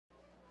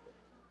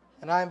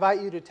And I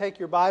invite you to take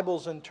your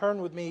Bibles and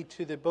turn with me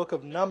to the book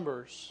of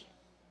Numbers,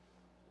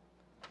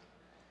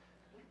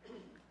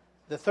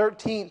 the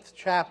 13th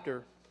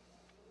chapter.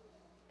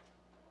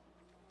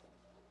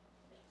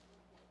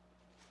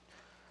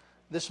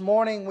 This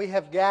morning we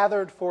have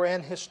gathered for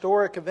an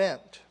historic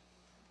event.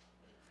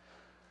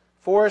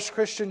 Forest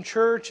Christian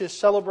Church is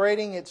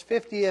celebrating its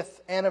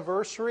 50th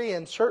anniversary,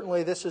 and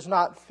certainly this is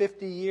not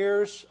 50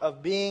 years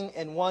of being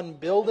in one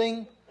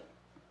building.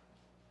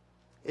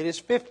 It is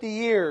 50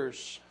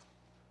 years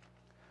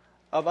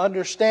of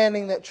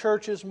understanding that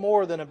church is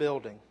more than a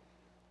building.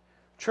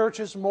 Church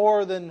is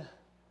more than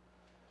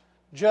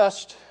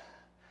just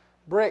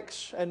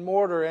bricks and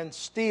mortar and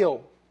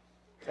steel.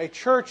 A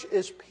church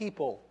is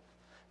people.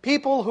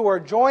 People who are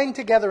joined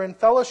together in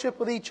fellowship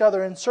with each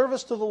other in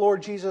service to the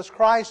Lord Jesus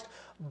Christ,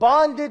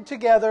 bonded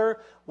together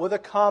with a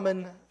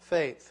common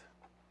faith.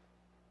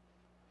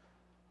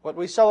 What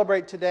we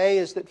celebrate today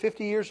is that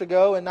 50 years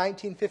ago, in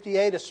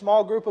 1958, a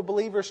small group of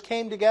believers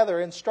came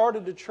together and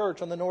started a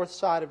church on the north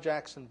side of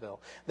Jacksonville.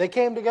 They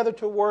came together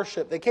to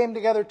worship. They came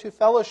together to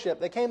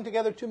fellowship. They came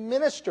together to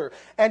minister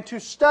and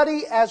to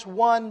study as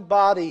one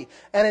body.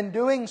 And in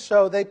doing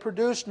so, they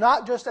produced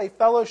not just a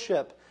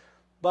fellowship,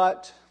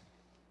 but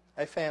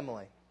a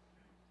family.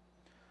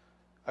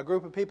 A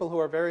group of people who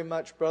are very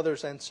much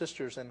brothers and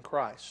sisters in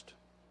Christ.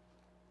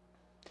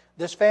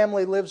 This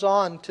family lives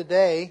on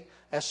today,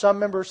 as some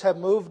members have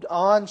moved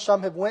on,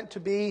 some have went to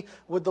be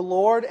with the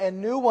Lord,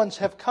 and new ones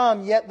have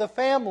come, yet the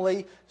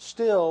family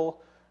still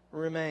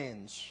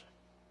remains.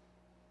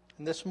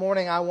 And this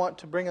morning I want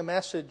to bring a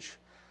message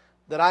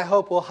that I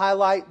hope will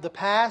highlight the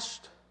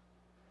past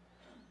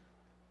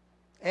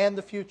and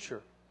the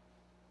future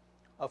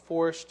of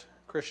Forest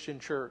Christian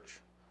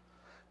Church,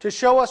 to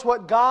show us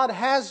what God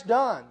has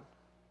done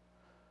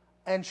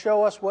and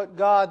show us what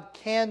God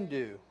can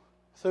do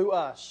through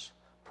us,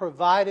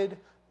 provided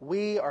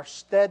we are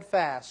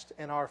steadfast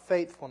in our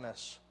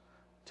faithfulness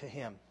to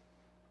Him.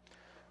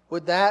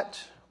 With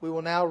that, we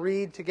will now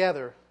read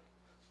together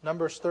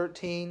Numbers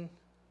 13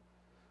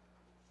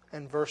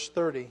 and verse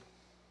 30.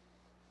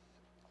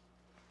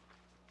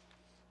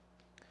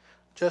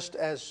 Just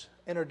as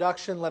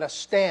introduction, let us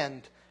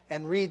stand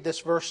and read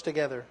this verse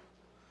together.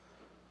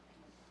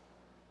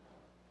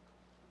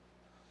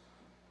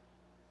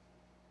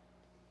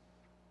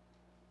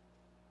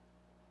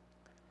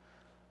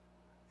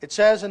 It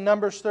says in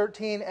Numbers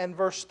 13 and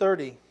verse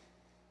 30,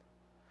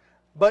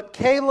 "But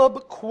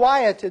Caleb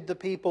quieted the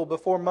people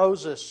before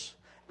Moses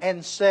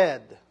and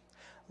said,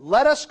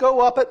 'Let us go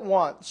up at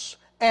once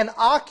and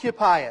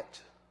occupy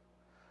it,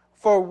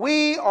 for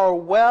we are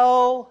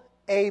well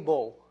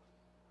able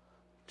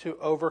to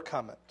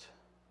overcome it.'"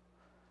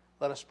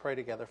 Let us pray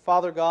together.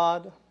 Father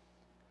God,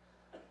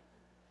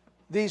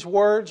 these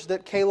words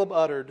that Caleb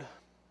uttered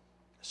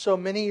so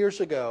many years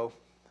ago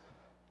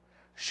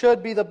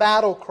should be the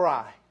battle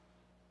cry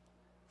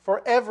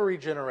for every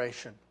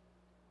generation,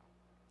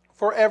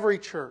 for every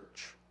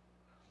church.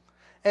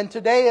 And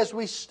today, as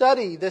we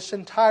study this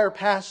entire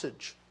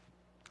passage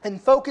and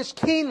focus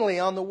keenly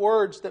on the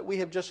words that we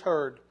have just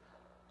heard,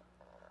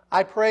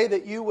 I pray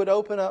that you would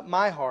open up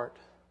my heart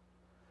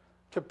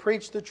to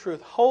preach the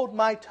truth. Hold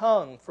my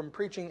tongue from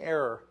preaching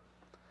error,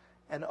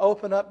 and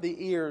open up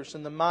the ears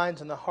and the minds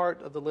and the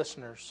heart of the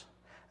listeners,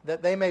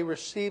 that they may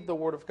receive the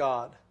Word of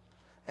God,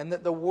 and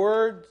that the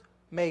Word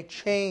may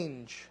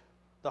change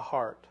the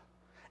heart.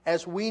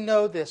 As we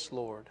know this,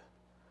 Lord,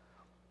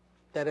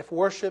 that if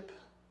worship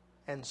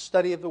and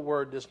study of the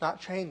Word does not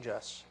change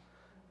us,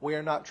 we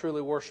are not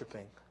truly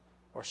worshiping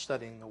or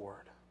studying the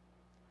Word.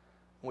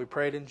 And we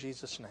pray it in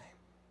Jesus' name.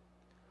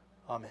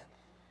 Amen.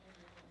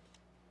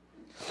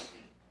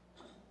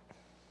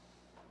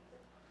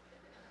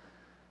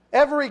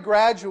 Every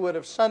graduate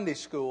of Sunday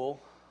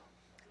school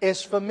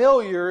is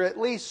familiar, at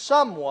least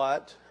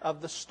somewhat,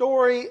 of the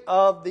story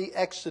of the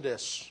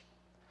Exodus.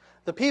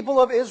 The people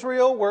of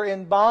Israel were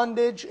in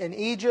bondage in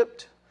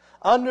Egypt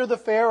under the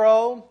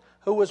Pharaoh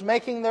who was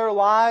making their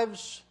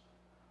lives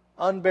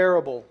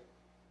unbearable.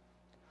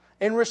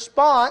 In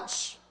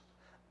response,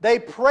 they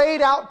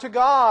prayed out to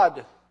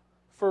God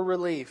for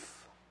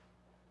relief.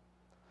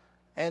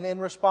 And in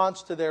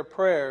response to their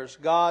prayers,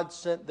 God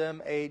sent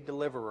them a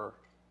deliverer,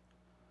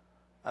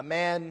 a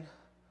man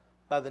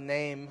by the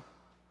name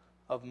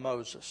of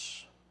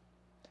Moses.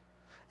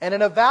 And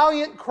in a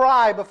valiant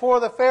cry before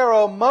the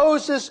Pharaoh,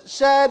 Moses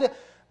said,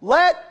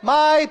 "Let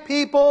my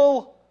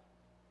people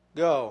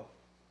go."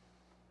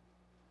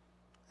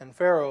 And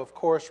Pharaoh, of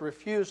course,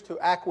 refused to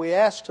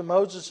acquiesce to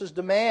Moses'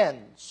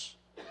 demands.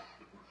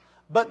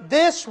 But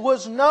this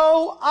was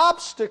no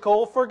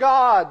obstacle for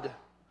God.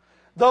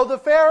 Though the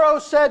Pharaoh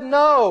said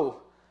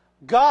no,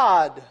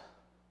 God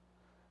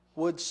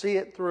would see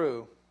it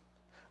through.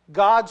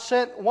 God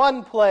sent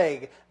one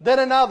plague, then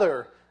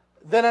another,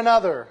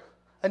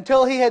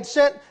 until He had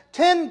sent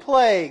 10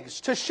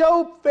 plagues to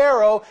show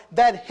Pharaoh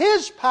that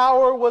his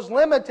power was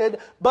limited,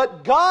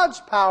 but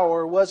God's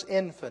power was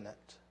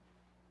infinite.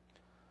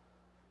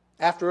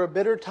 After a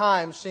bitter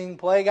time, seeing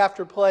plague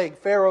after plague,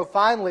 Pharaoh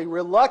finally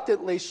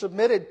reluctantly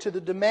submitted to the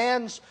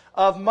demands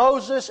of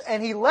Moses,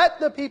 and he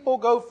let the people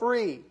go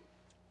free.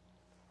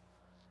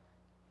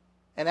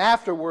 And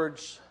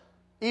afterwards,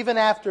 even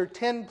after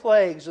 10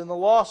 plagues and the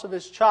loss of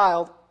his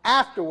child,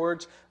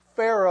 afterwards,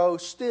 Pharaoh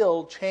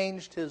still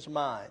changed his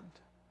mind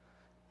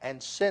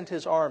and sent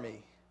his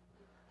army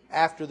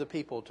after the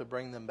people to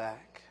bring them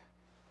back.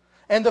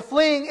 And the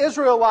fleeing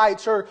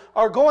Israelites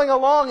are going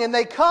along, and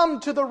they come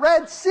to the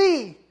Red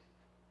Sea.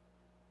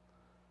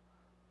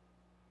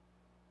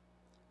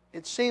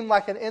 It seemed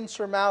like an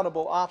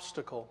insurmountable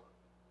obstacle.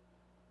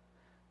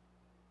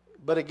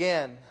 But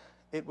again,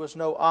 it was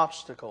no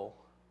obstacle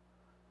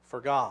for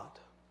God.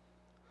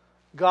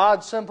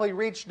 God simply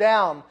reached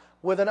down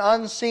with an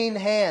unseen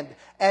hand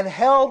and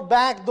held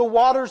back the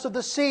waters of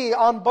the sea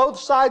on both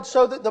sides,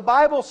 so that the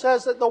Bible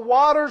says that the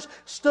waters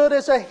stood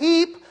as a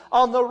heap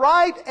on the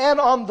right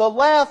and on the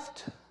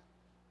left,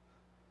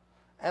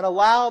 and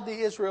allowed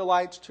the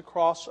Israelites to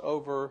cross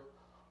over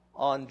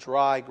on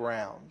dry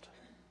ground.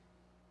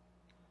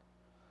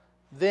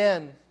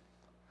 Then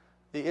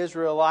the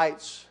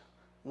Israelites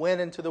went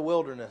into the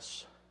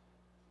wilderness,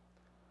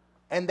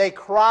 and they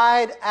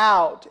cried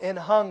out in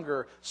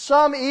hunger.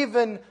 Some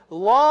even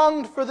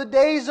longed for the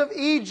days of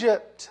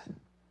Egypt.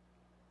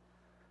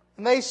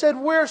 And they said,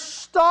 "We're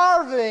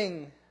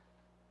starving."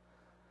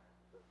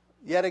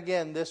 Yet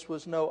again, this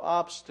was no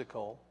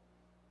obstacle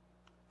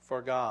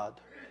for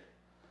God.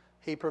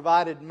 He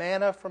provided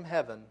manna from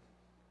heaven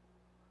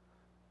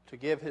to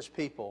give His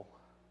people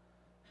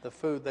the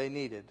food they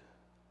needed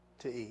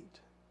to eat.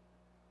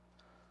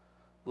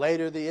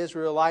 Later, the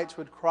Israelites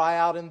would cry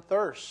out in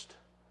thirst.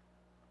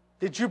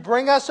 "Did you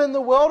bring us in the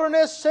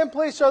wilderness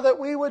simply so that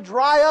we would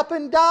dry up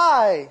and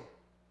die?"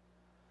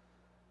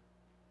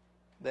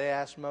 They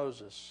asked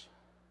Moses.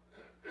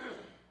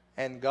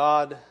 And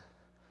God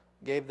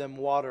gave them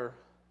water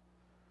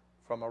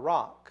from a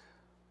rock.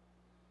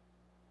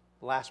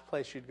 The last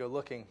place you'd go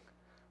looking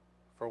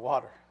for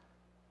water.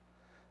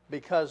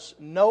 Because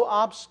no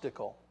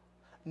obstacle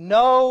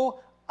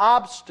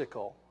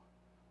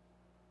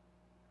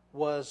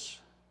was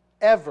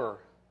ever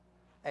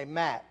a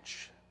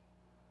match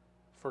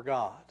for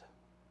God.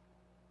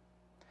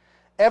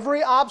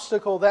 Every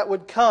obstacle that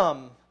would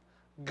come,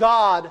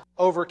 God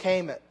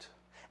overcame it.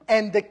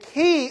 And the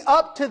key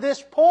up to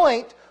this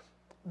point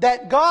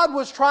that God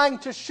was trying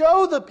to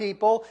show the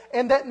people,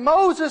 and that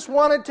Moses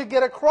wanted to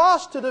get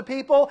across to the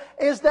people,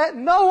 is that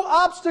no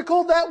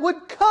obstacle that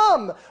would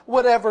come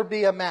would ever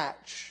be a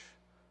match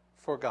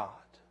for God.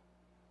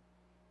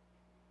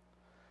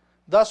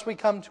 Thus we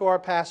come to our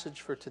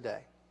passage for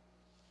today.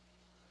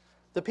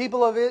 The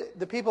people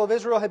of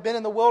Israel had been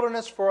in the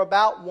wilderness for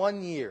about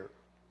 1 year.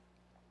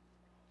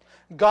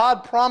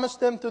 God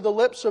promised them through the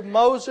lips of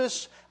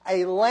Moses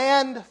a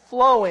land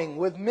flowing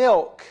with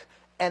milk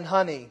and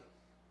honey.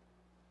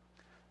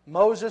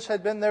 Moses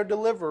had been their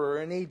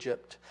deliverer in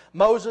Egypt.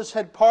 Moses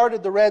had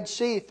parted the Red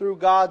Sea through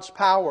God's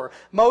power.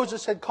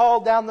 Moses had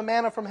called down the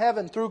manna from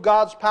heaven through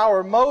God's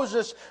power.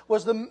 Moses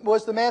was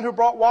the man who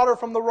brought water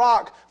from the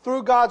rock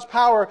through God's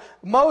power.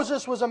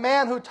 Moses was a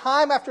man who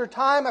time after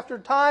time after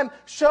time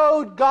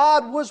showed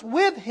God was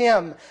with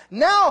him.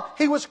 Now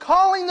he was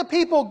calling the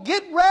people,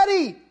 "Get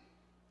ready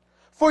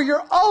for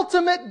your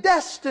ultimate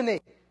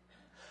destiny.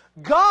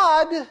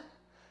 God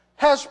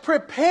has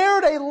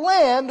prepared a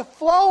land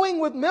flowing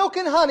with milk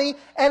and honey,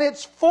 and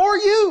it's for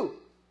you.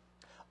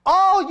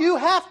 All you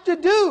have to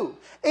do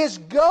is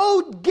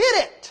go get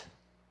it.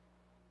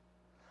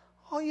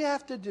 All you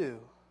have to do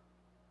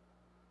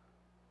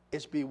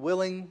is be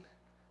willing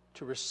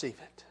to receive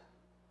it.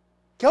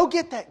 Go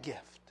get that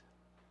gift."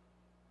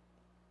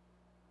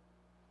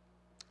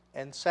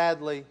 And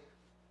sadly,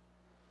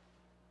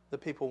 the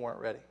people weren't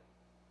ready.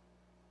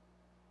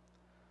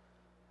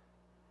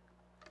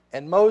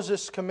 And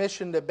Moses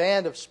commissioned a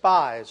band of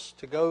spies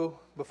to go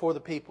before the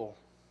people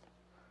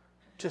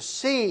to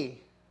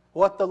see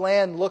what the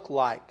land looked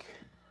like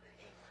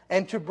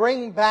and to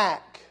bring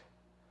back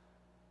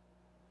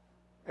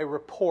a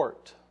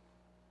report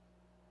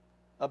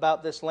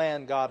about this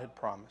land God had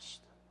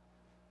promised.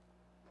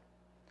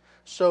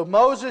 So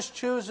Moses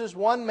chooses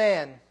one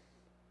man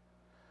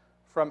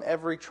from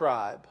every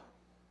tribe.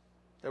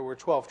 There were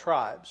 12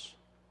 tribes.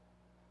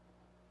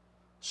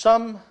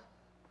 Some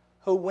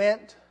who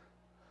went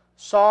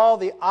saw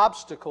the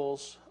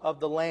obstacles of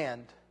the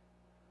land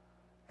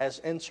as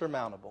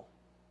insurmountable.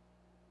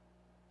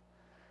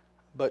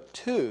 But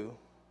two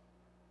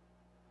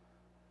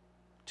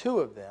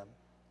of them,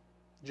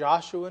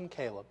 Joshua and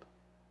Caleb,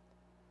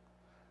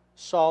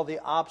 saw the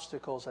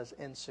obstacles as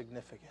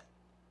insignificant.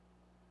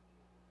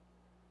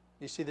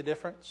 You see the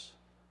difference?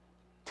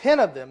 10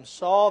 of them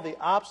saw the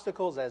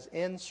obstacles as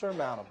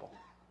insurmountable,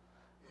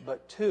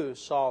 but 2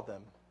 saw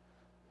them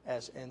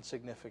as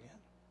insignificant.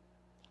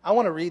 I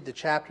want to read the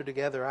chapter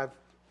together. I've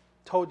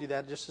told you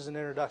that just as an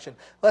introduction.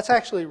 Let's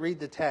actually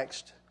read the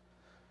text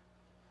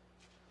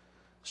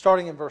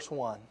starting in verse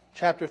 1.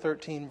 Chapter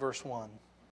 13, verse 1.